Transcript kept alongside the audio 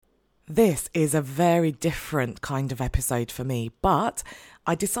This is a very different kind of episode for me, but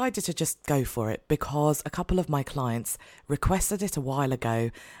I decided to just go for it because a couple of my clients requested it a while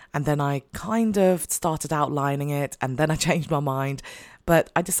ago, and then I kind of started outlining it and then I changed my mind, but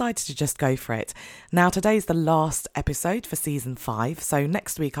I decided to just go for it. Now, today's the last episode for season 5, so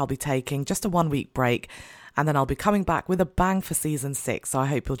next week I'll be taking just a 1-week break and then I'll be coming back with a bang for season 6, so I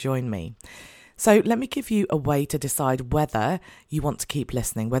hope you'll join me. So let me give you a way to decide whether you want to keep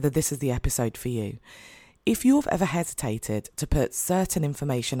listening, whether this is the episode for you. If you've ever hesitated to put certain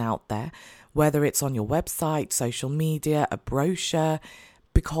information out there, whether it's on your website, social media, a brochure,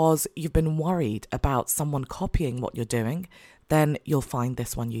 because you've been worried about someone copying what you're doing, then you'll find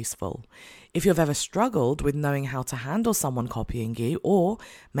this one useful. If you've ever struggled with knowing how to handle someone copying you, or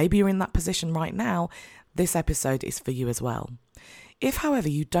maybe you're in that position right now, this episode is for you as well. If, however,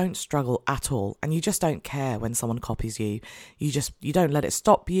 you don't struggle at all and you just don't care when someone copies you, you don't let it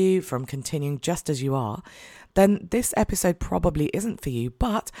stop you from continuing just as you are, then this episode probably isn't for you,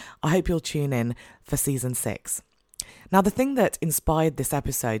 but I hope you'll tune in for season 6. Now, the thing that inspired this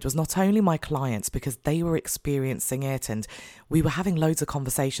episode was not only my clients, because they were experiencing it and we were having loads of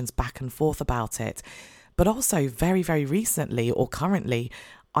conversations back and forth about it, but also very, very recently or currently,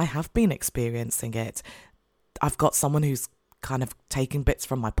 I have been experiencing it. I've got someone who's kind of taking bits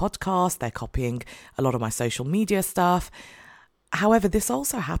from my podcast. They're copying a lot of my social media stuff. However, this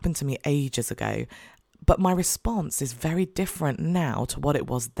also happened to me ages ago, but my response is very different now to what it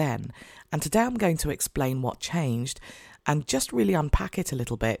was then. And today I'm going to explain what changed and just really unpack it a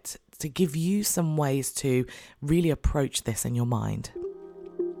little bit to give you some ways to really approach this in your mind.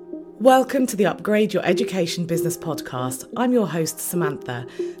 Welcome to the Upgrade Your Education Business podcast. I'm your host, Samantha.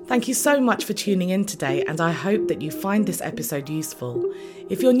 Thank you so much for tuning in today, and I hope that you find this episode useful.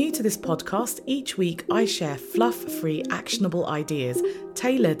 If you're new to this podcast, each week I share fluff-free, actionable ideas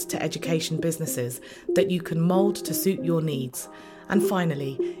tailored to education businesses that you can mould to suit your needs. And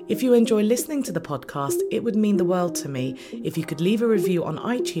finally, if you enjoy listening to the podcast, it would mean the world to me if you could leave a review on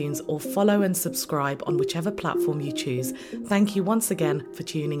iTunes or follow and subscribe on whichever platform you choose. Thank you once again for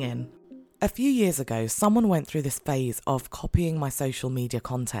tuning in. A few years ago, someone went through this phase of copying my social media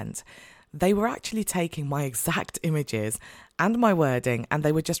content. They were actually taking my exact images and my wording, and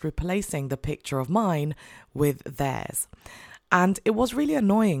they were just replacing the picture of mine with theirs. And it was really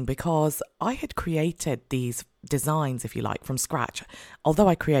annoying because I had created these designs, if you like, from scratch. Although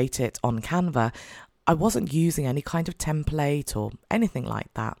I create it on Canva, I wasn't using any kind of template or anything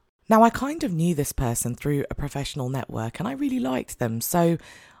like that. Now, I kind of knew this person through a professional network and I really liked them. So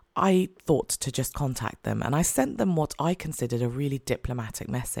I thought to just contact them, and I sent them what I considered a really diplomatic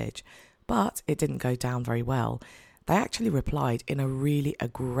message, but it didn't go down very well. They actually replied in a really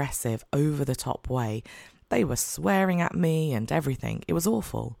aggressive, over-the-top way. They were swearing at me and everything. It was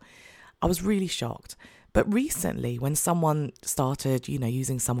awful. I was really shocked. But recently, when someone started,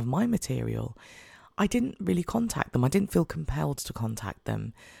 using some of my material, I didn't really contact them. I didn't feel compelled to contact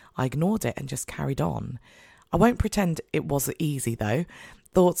them. I ignored it and just carried on. I won't pretend it was easy though.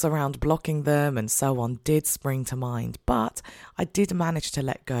 Thoughts around blocking them and so on did spring to mind, but I did manage to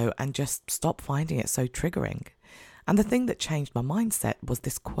let go and just stop finding it so triggering. And the thing that changed my mindset was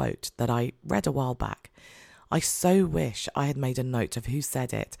this quote that I read a while back. I so wish I had made a note of who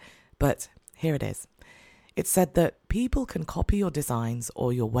said it, but here it is. It said that people can copy your designs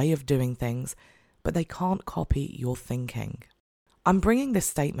or your way of doing things, but they can't copy your thinking. I'm bringing this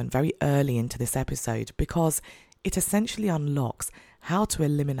statement very early into this episode because it essentially unlocks how to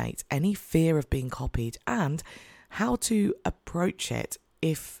eliminate any fear of being copied and how to approach it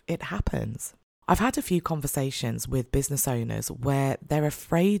if it happens. I've had a few conversations with business owners where they're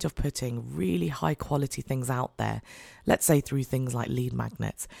afraid of putting really high quality things out there, let's say through things like lead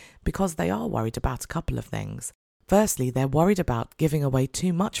magnets, because they are worried about a couple of things. Firstly, they're worried about giving away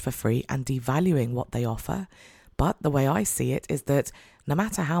too much for free and devaluing what they offer. But the way I see it is that no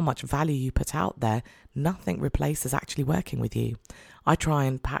matter how much value you put out there, nothing replaces actually working with you. I try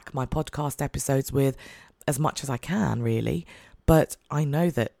and pack my podcast episodes with as much as I can, really, but I know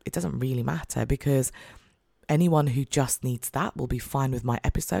that it doesn't really matter because anyone who just needs that will be fine with my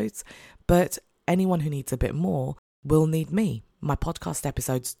episodes, but anyone who needs a bit more will need me. My podcast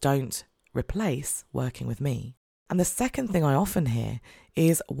episodes don't replace working with me. And the second thing I often hear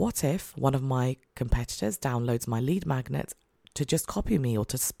is, what if one of my competitors downloads my lead magnet to just copy me or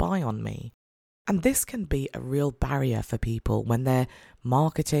to spy on me? And this can be a real barrier for people when they're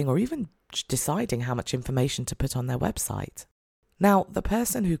marketing or even deciding how much information to put on their website. Now, the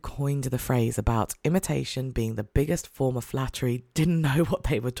person who coined the phrase about imitation being the biggest form of flattery didn't know what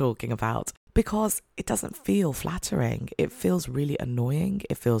they were talking about, because it doesn't feel flattering. It feels really annoying.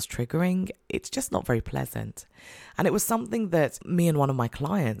 It feels triggering. It's just not very pleasant. And it was something that me and one of my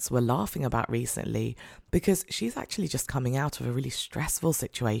clients were laughing about recently, because she's actually just coming out of a really stressful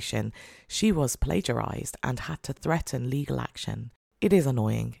situation. She was plagiarized and had to threaten legal action. It is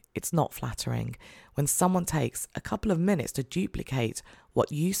annoying. It's not flattering. When someone takes a couple of minutes to duplicate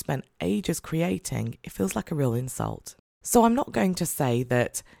what you spent ages creating, it feels like a real insult. So I'm not going to say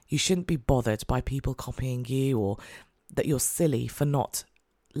that you shouldn't be bothered by people copying you, or that you're silly for not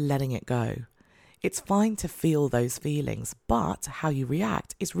letting it go. It's fine to feel those feelings, but how you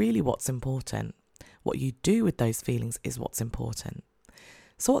react is really what's important. What you do with those feelings is what's important.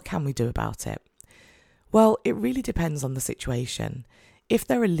 So what can we do about it? Well, it really depends on the situation. If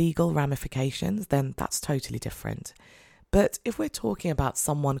there are legal ramifications, then that's totally different. But if we're talking about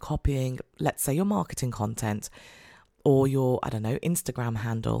someone copying, let's say, your marketing content or your, Instagram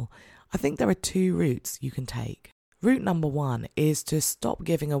handle, I think there are two routes you can take. Route number one is to stop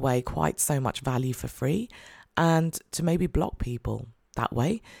giving away quite so much value for free and to maybe block people. That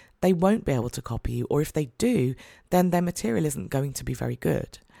way, they won't be able to copy you, or if they do, then their material isn't going to be very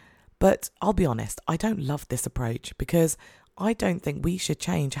good. But I'll be honest, I don't love this approach, because I don't think we should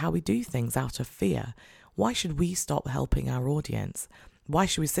change how we do things out of fear. Why should we stop helping our audience? Why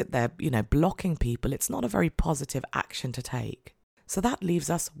should we sit there, blocking people? It's not a very positive action to take. So that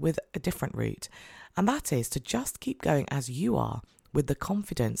leaves us with a different route. And that is to just keep going as you are, with the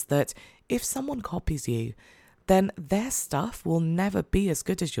confidence that if someone copies you, then their stuff will never be as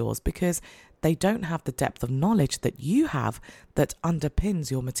good as yours, because they don't have the depth of knowledge that you have that underpins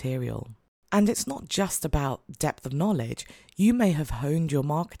your material. And it's not just about depth of knowledge. You may have honed your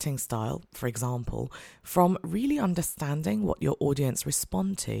marketing style, for example, from really understanding what your audience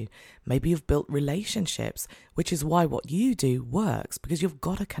respond to. Maybe you've built relationships, which is why what you do works, because you've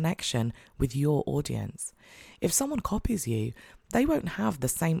got a connection with your audience. If someone copies you, they won't have the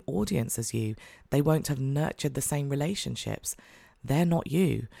same audience as you. They won't have nurtured the same relationships. They're not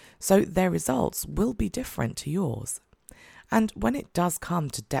you. So their results will be different to yours. And when it does come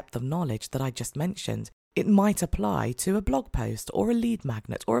to depth of knowledge that I just mentioned, it might apply to a blog post or a lead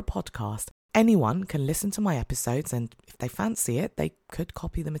magnet or a podcast. Anyone can listen to my episodes, and if they fancy it, they could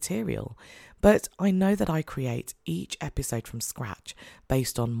copy the material. But I know that I create each episode from scratch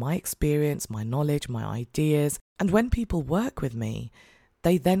based on my experience, my knowledge, my ideas. And when people work with me,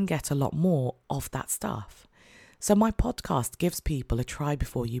 they then get a lot more of that stuff. So my podcast gives people a try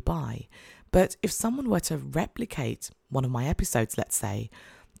before you buy. But if someone were to replicate one of my episodes, let's say,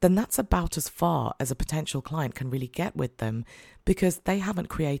 then that's about as far as a potential client can really get with them, because they haven't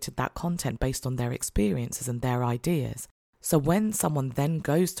created that content based on their experiences and their ideas. So when someone then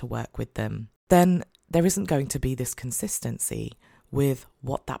goes to work with them, then there isn't going to be this consistency with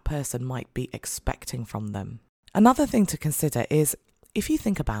what that person might be expecting from them. Another thing to consider is, if you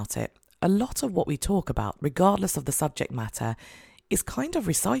think about it, a lot of what we talk about, regardless of the subject matter, is kind of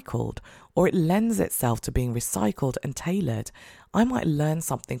recycled, or it lends itself to being recycled and tailored. I might learn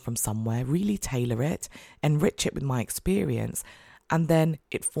something from somewhere, really tailor it, enrich it with my experience, and then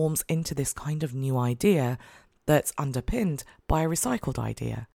it forms into this kind of new idea that's underpinned by a recycled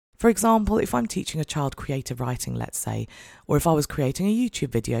idea. For example, if I'm teaching a child creative writing, let's say, or if I was creating a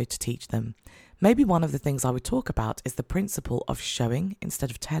YouTube video to teach them, maybe one of the things I would talk about is the principle of showing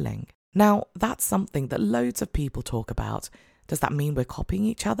instead of telling. Now, that's something that loads of people talk about. Does that mean we're copying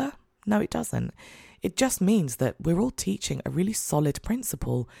each other? No, it doesn't. It just means that we're all teaching a really solid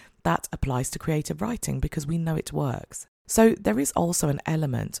principle that applies to creative writing because we know it works. So there is also an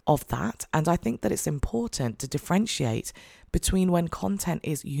element of that, and I think that it's important to differentiate between when content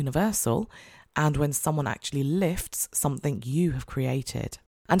is universal and when someone actually lifts something you have created.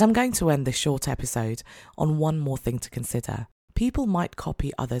 And I'm going to end this short episode on one more thing to consider. People might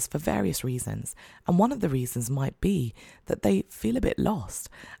copy others for various reasons, and one of the reasons might be that they feel a bit lost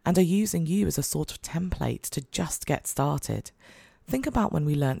and are using you as a sort of template to just get started. Think about when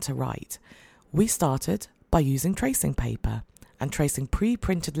we learnt to write. We started by using tracing paper and tracing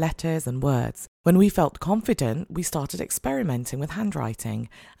pre-printed letters and words. When we felt confident, we started experimenting with handwriting,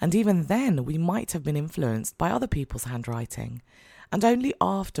 and even then we might have been influenced by other people's handwriting. And only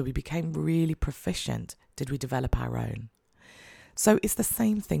after we became really proficient did we develop our own. So it's the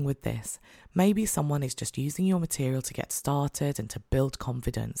same thing with this. Maybe someone is just using your material to get started and to build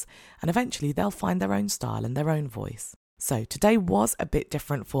confidence, and eventually they'll find their own style and their own voice. So today was a bit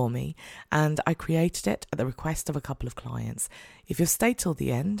different for me, and I created it at the request of a couple of clients. If you've stayed till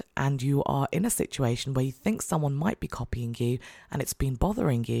the end and you are in a situation where you think someone might be copying you and it's been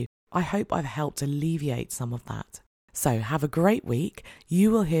bothering you, I hope I've helped alleviate some of that. So have a great week. You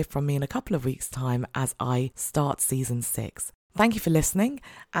will hear from me in a couple of weeks' time as I start season 6. Thank you for listening,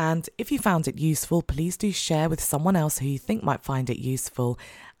 and if you found it useful, please do share with someone else who you think might find it useful,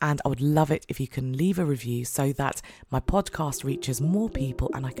 and I would love it if you can leave a review so that my podcast reaches more people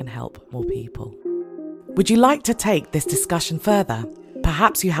and I can help more people. Would you like to take this discussion further?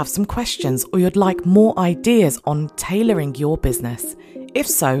 Perhaps you have some questions or you'd like more ideas on tailoring your business. If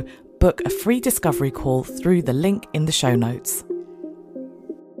so, book a free discovery call through the link in the show notes.